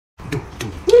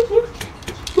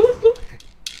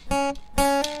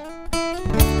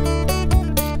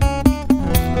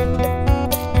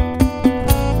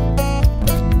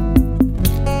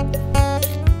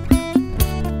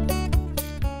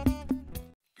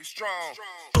Be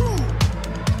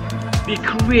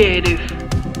creative.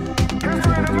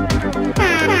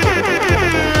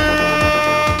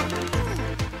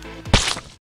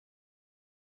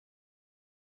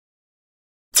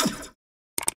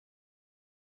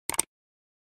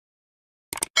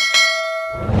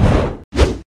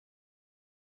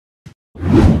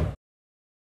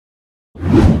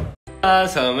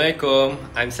 Assalamualaikum,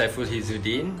 I'm Saiful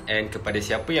Hizuddin. And kepada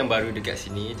siapa yang baru dekat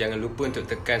sini, jangan lupa untuk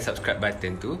tekan subscribe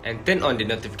button tu and turn on the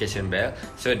notification bell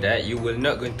so that you will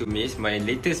not going to miss my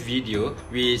latest video,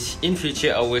 which in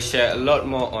future I will share a lot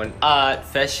more on art,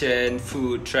 fashion,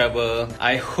 food, travel.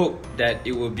 I hope that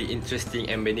it will be interesting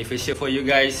and beneficial for you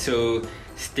guys, so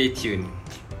stay tuned.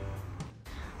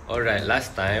 Alright,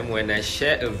 last time when I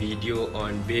share a video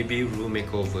on baby room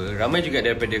makeover, ramai juga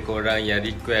daripada korang yang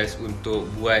request untuk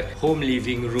buat home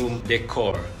living room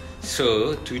decor.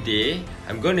 So, today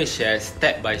I'm gonna share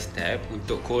step by step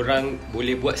untuk korang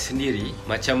boleh buat sendiri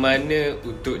macam mana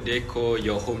untuk decor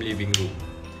your home living room.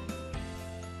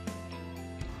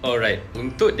 Alright,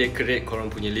 untuk decorate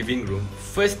korang punya living room,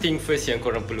 first thing first yang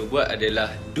korang perlu buat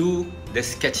adalah do the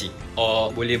sketching or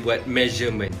boleh buat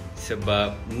measurement.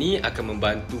 Sebab ni akan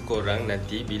membantu korang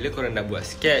nanti bila korang nak buat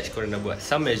sketch, korang nak buat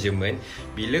some measurement.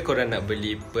 Bila korang nak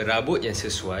beli perabot yang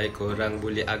sesuai, korang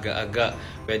boleh agak-agak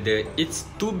whether it's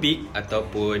too big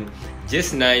ataupun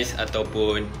just nice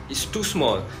ataupun it's too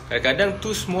small. Kadang-kadang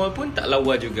too small pun tak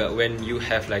lawa juga when you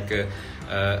have like a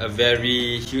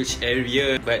very huge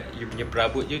area but you punya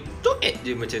perabot you tuet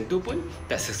je macam tu pun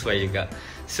tak sesuai juga.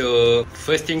 So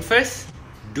first thing first,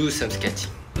 do some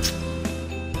sketching.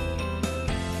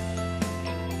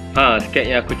 Sketch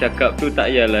yang aku cakap tu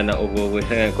tak payahlah nak over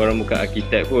sangat. Korang bukan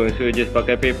arkitek pun, so just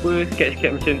pakai paper, sketch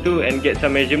macam tu and get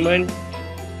some measurement.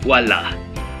 Voila.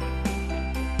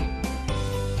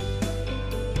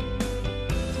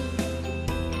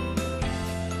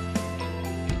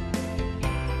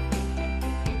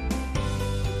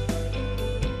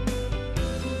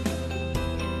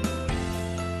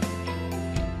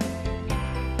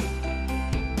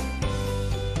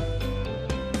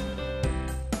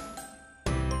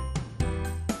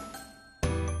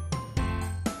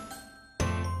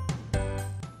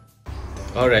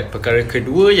 Alright, perkara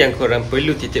kedua yang korang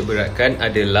perlu titik beratkan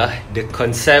adalah the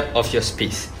concept of your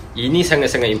space. Ini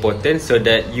sangat-sangat important so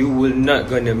that you will not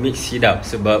gonna mix it up.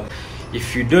 Sebab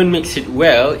if you don't mix it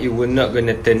well, it will not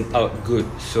gonna turn out good.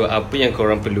 So apa yang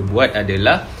korang perlu buat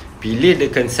adalah pilih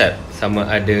the concept, sama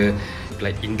ada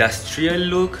like industrial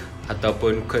look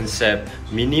ataupun konsep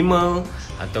minimal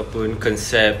ataupun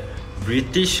konsep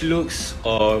British looks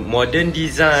or modern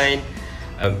design,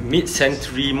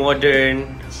 mid-century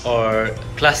modern or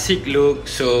classic look.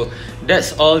 So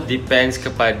that's all depends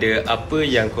kepada apa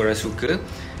yang korang suka.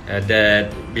 That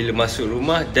bila masuk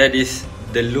rumah, that is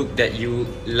the look that you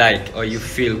like or you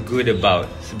feel good about.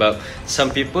 Sebab some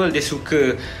people dia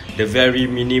suka the very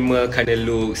minimal kind of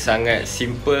look, sangat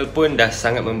simple pun dah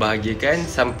sangat membahagiakan.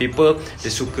 Some people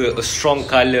dia suka a strong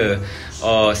colour,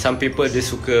 or some people dia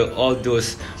suka all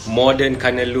those modern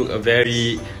kind of look, a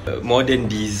very modern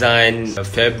design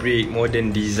fabric,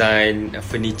 modern design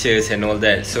furnitures and all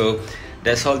that. So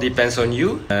that's all depends on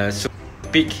you. So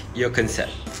pick your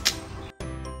concept.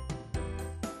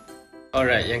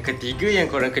 Alright, yang ketiga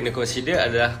yang korang kena consider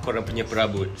adalah korang punya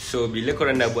perabot. So bila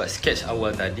korang nak buat sketch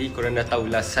awal tadi, korang dah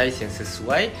tahulah size yang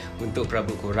sesuai untuk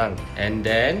perabot korang. And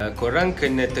then korang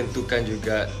kena tentukan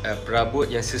juga perabot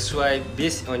yang sesuai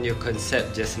based on your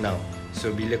concept just now.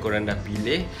 So bila korang dah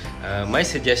pilih, my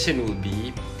suggestion would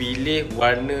be pilih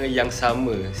warna yang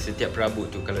sama setiap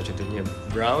perabot tu. Kalau contohnya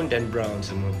brown dan brown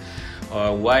semua,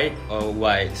 or white or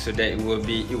white, so that it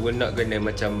will not gonna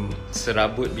macam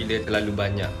serabut bila terlalu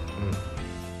banyak.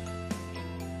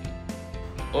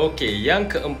 Okay,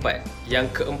 yang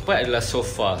keempat adalah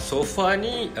sofa. Sofa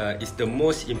ni is the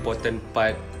most important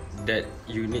part that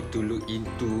you need to look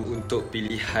into untuk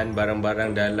pilihan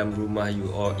barang-barang dalam rumah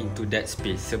you or into that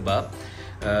space. Sebab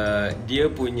dia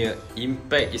punya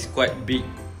impact is quite big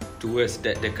towards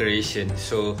that decoration.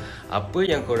 So apa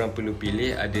yang korang perlu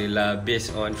pilih adalah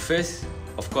based on first,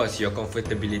 of course, your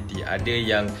comfortability. Ada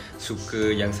yang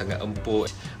suka yang sangat empuk,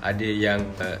 ada yang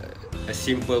a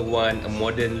simple one, a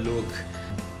modern look.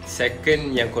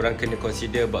 Second yang korang kena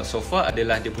consider about sofa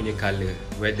adalah dia punya colour.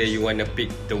 Whether you want to pick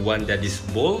the one that is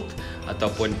bold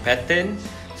ataupun pattern.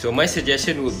 So my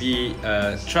suggestion would be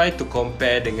try to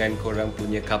compare dengan korang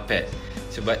punya carpet.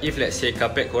 Sebab if let's say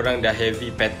carpet korang dah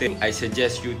heavy pattern, I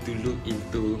suggest you to look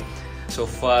into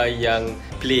sofa yang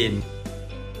plain.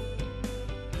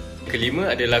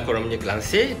 Kelima adalah korang punya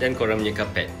kelangsir dan korang punya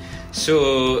carpet. So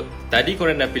tadi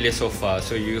korang dah pilih sofa,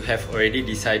 so you have already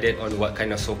decided on what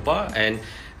kind of sofa, and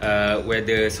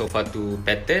whether sofa tu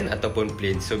pattern ataupun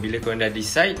plain. So bila korang dah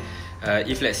decide,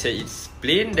 if let's say it's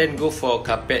plain, then go for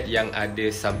carpet yang ada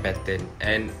some pattern.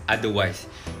 And otherwise,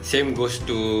 same goes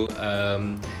to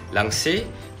langsir.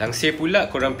 Langsir pula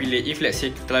korang pilih, if let's say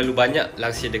terlalu banyak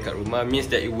langsir dekat rumah, means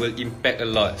that it will impact a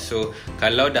lot. So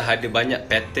kalau dah ada banyak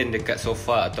pattern dekat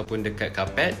sofa ataupun dekat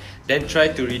carpet, then try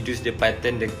to reduce the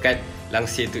pattern dekat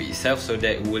langsir tu itself, so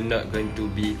that it will not going to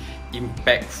be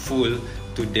impactful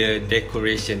to the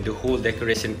decoration, the whole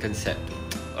decoration concept.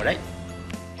 Alright?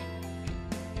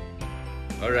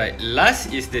 Alright,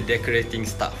 last is the decorating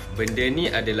stuff. Benda ni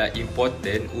adalah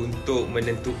important untuk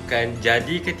menentukan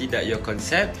jadi ke tidak your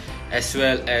concept, as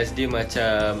well as dia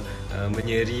macam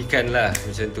menyerikan lah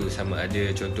macam tu. Sama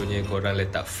ada contohnya korang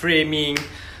letak framing,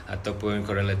 ataupun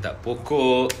korang letak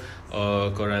pokok, or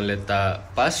korang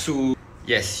letak pasu.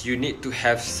 Yes, you need to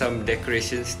have some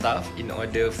decoration stuff in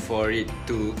order for it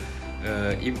to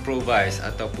improvise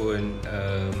ataupun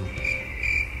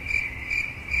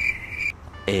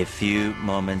A few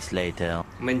moments later,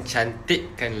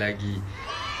 mencantikkan lagi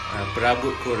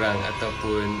perabot korang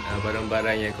ataupun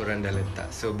barang-barang yang korang dah letak.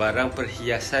 So barang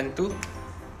perhiasan tu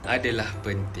adalah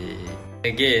penting.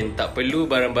 Again, tak perlu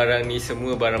barang-barang ni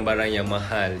semua barang-barang yang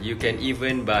mahal. You can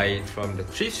even buy it from the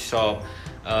thrift shop.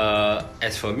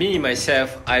 As for me,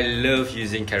 myself, I love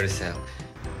using carousel.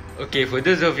 Okay, for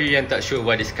those of you yang tak sure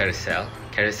what is carousel,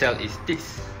 carousel is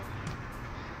this.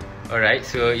 Alright,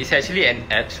 so it's actually an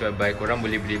app whereby korang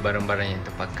boleh beli barang-barang yang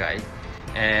terpakai.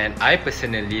 And I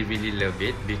personally really love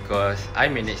it because I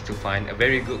managed to find a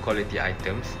very good quality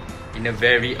items in a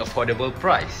very affordable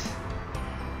price.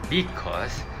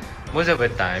 Because most of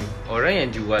the time, orang yang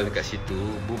jual dekat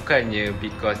situ bukannya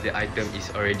because the item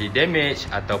is already damaged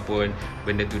ataupun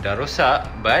benda tu dah rosak,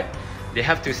 but they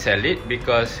have to sell it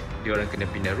because diorang kena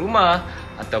pindah rumah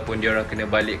ataupun diorang kena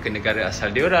balik ke negara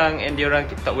asal diorang and diorang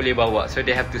tak boleh bawa, so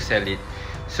they have to sell it.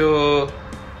 So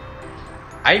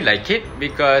I like it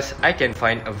because I can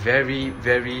find a very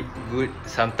good,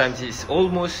 sometimes it's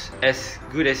almost as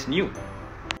good as new.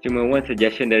 Cuma one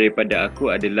suggestion daripada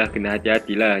aku adalah kena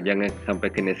hati-hatilah, jangan sampai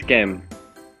kena scam.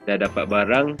 Dah dapat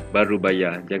barang baru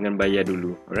bayar, jangan bayar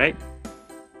dulu. Alright?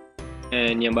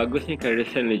 And yang bagus ni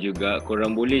carousel ni juga,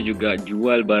 korang boleh juga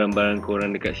jual barang-barang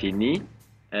korang dekat sini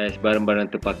as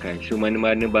barang-barang terpakai. So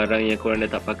mana-mana barang yang korang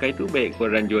dah tak pakai tu, baik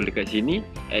korang jual dekat sini,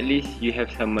 at least you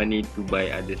have some money to buy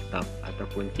other stuff,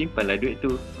 ataupun simpan lah duit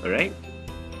tu. Alright?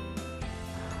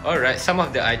 Alright, some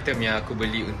of the item yang aku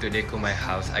beli untuk deco my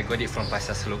house, I got it from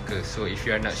Pasar Seloka. So if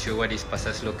you are not sure what is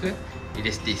Pasar Seloka, it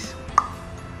is this.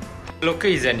 Seloka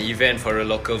is an event for a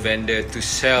local vendor to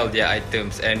sell their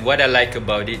items, and what I like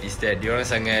about it is that diorang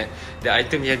sangat, the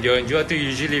item yang diorang jual tu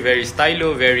usually very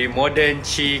stylo, very modern,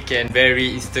 chic and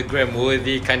very Instagram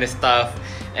worthy kind of stuff.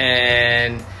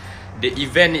 And the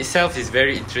event itself is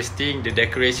very interesting, the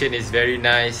decoration is very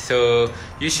nice, so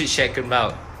you should check them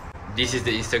out. This is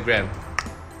the Instagram.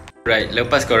 Right,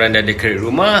 lepas korang dah decorate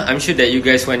rumah, I'm sure that you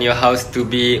guys want your house to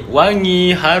be wangi,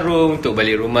 harum, untuk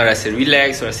balik rumah rasa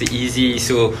relax, rasa easy.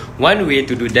 So one way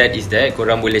to do that is that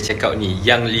korang boleh check out ni,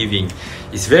 Young Living.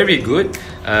 It's very good.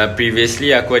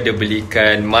 Previously aku ada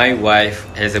belikan my wife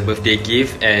as a birthday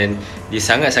gift and dia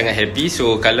sangat-sangat happy.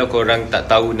 So kalau korang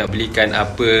tak tahu nak belikan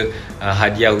apa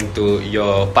hadiah untuk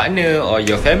your partner or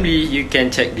your family, you can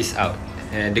check this out.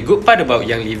 And the good part about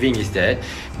Young Living is that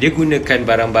dia gunakan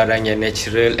barang-barang yang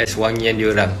natural as wangian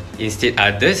diorang. Instead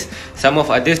others, some of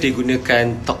others dia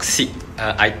gunakan toxic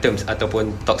items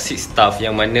ataupun toxic stuff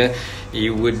yang mana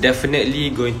it would definitely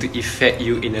going to affect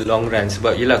you in the long run.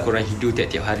 Sebab yelah korang hidup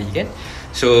tiap-tiap hari kan.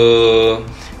 So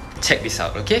check this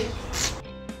out, okay?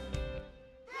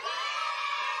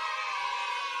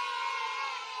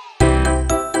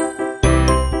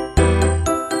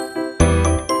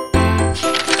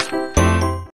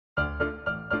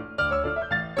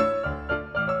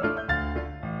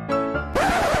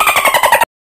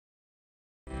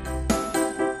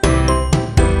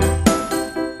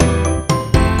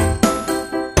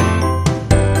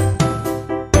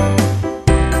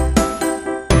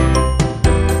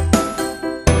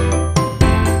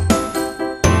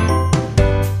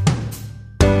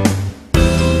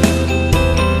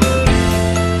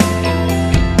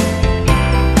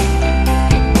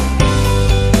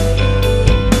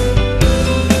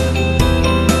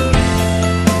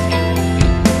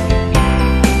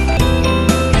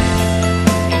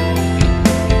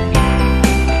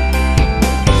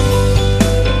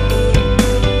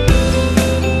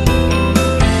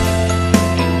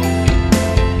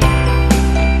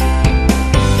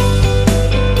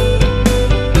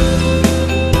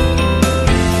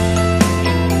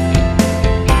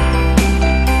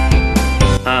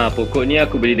 Pokok ni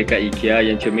aku beli dekat IKEA.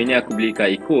 Yang cermin ni aku beli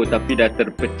kat DEKO, tapi dah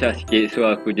terpecah sikit, so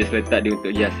aku just letak dia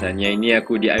untuk hiasan. Yang ini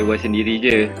aku DIY sendiri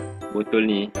je, botol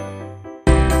ni.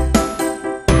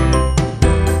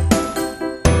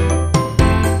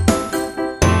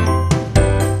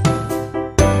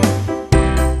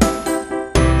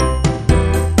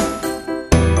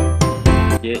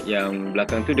 Okay, yang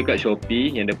belakang tu dekat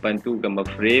Shopee, yang depan tu gambar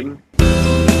frame.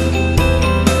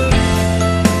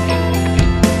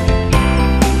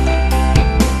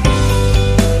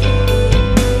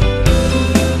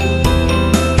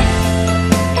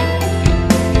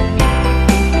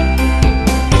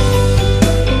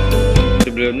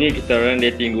 Sebelum ni kita orang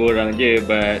dating 2 orang je,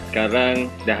 but sekarang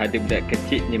dah ada budak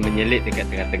kecil ni menyelit dekat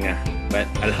tengah-tengah. But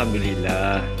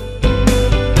Alhamdulillah.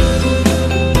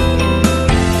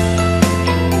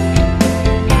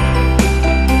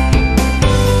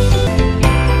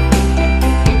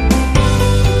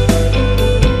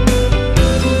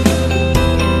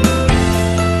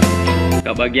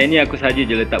 Kat bahagian ni aku saja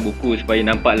je letak buku supaya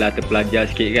nampaklah terpelajar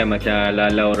sikit kan, macam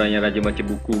ala-ala orang yang rajin baca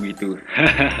buku gitu.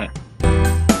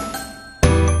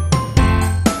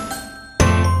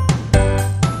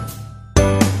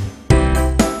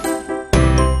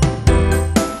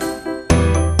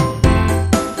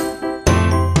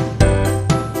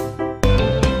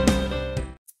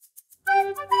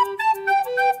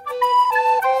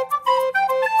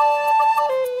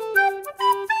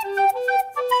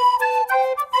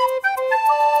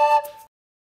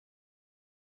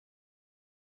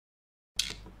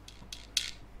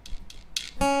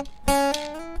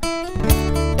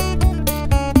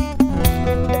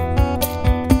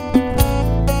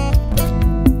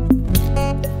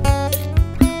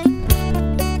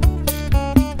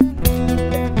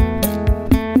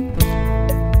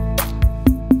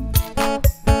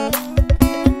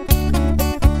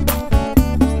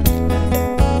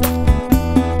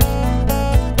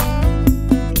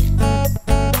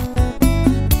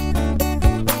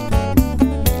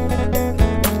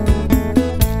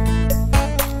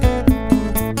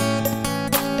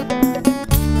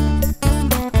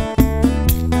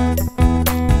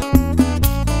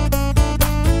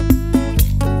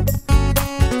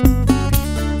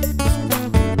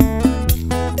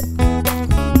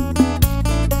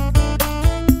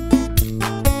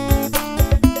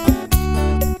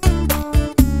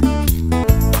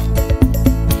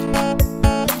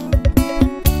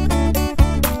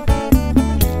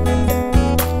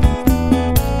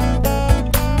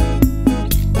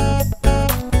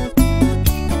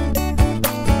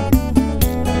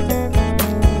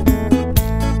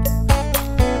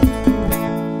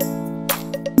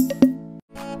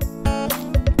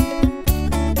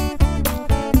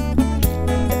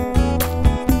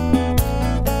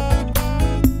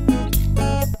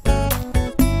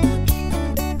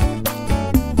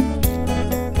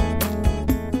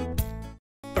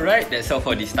 Alright, that's all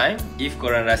for this time. If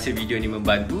korang rasa video ni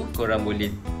membantu, korang boleh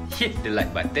hit the like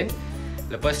button.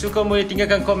 Lepas tu korang boleh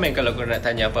tinggalkan komen kalau korang nak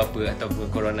tanya apa-apa, ataupun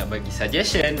korang nak bagi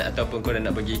suggestion, ataupun korang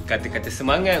nak bagi kata-kata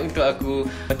semangat untuk aku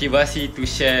motivasi to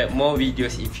share more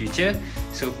videos in future.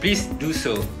 So please do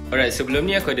so. Alright, sebelum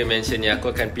ni aku ada mention ni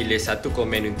aku akan pilih satu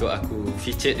komen untuk aku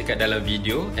feature dekat dalam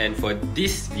video. And for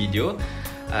this video,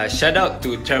 shout out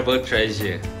to Travel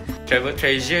Treasure. Travel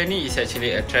Treasure ni is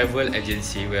actually a travel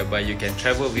agency whereby you can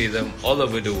travel with them all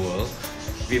over the world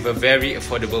with a very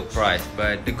affordable price.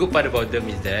 But the good part about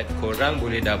them is that korang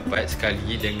boleh dapat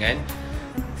sekali dengan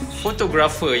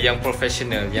photographer yang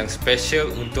professional, yang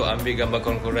special untuk ambil gambar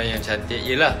korang-korang yang cantik.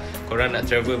 Yelah, korang nak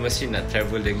travel mesti nak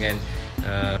travel dengan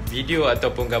video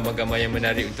ataupun gambar-gambar yang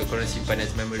menarik untuk korang simpan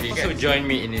as memory kan. So join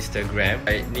me in Instagram.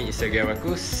 Ni Instagram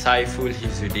aku, Saiful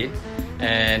Hizuddin.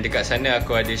 And dekat sana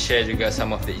aku ada share juga some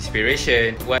of the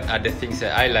inspiration, what are the things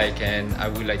that I like and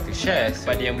I would like to share.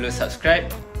 Kepada yang belum subscribe,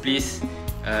 please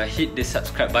hit the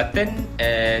subscribe button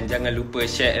and jangan lupa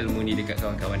share ilmu ni dekat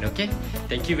kawan-kawan, okay?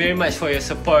 Thank you very much for your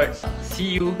support.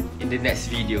 See you in the next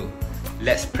video.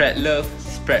 Let's spread love,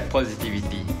 spread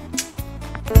positivity.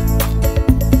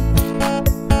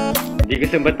 Di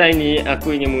kesempatan ini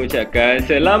aku ingin mengucapkan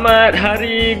Selamat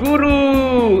Hari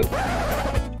Guru.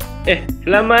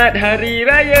 Selamat Hari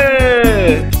Raya.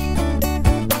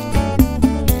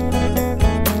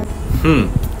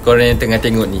 Korang yang tengah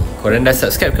tengok ni, korang dah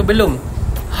subscribe ke belum?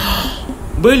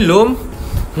 Belum?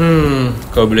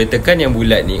 Kau boleh tekan yang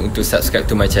bulat ni untuk subscribe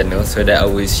to my channel so that I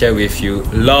will share with you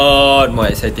lot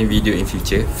more exciting video in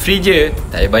future. Free je,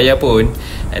 tak payah bayar pun.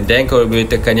 And then kau boleh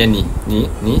tekan yang ni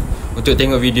untuk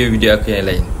tengok video-video aku yang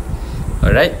lain.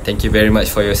 Alright, thank you very much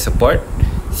for your support.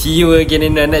 See you again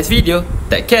in the next video.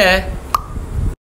 Take care.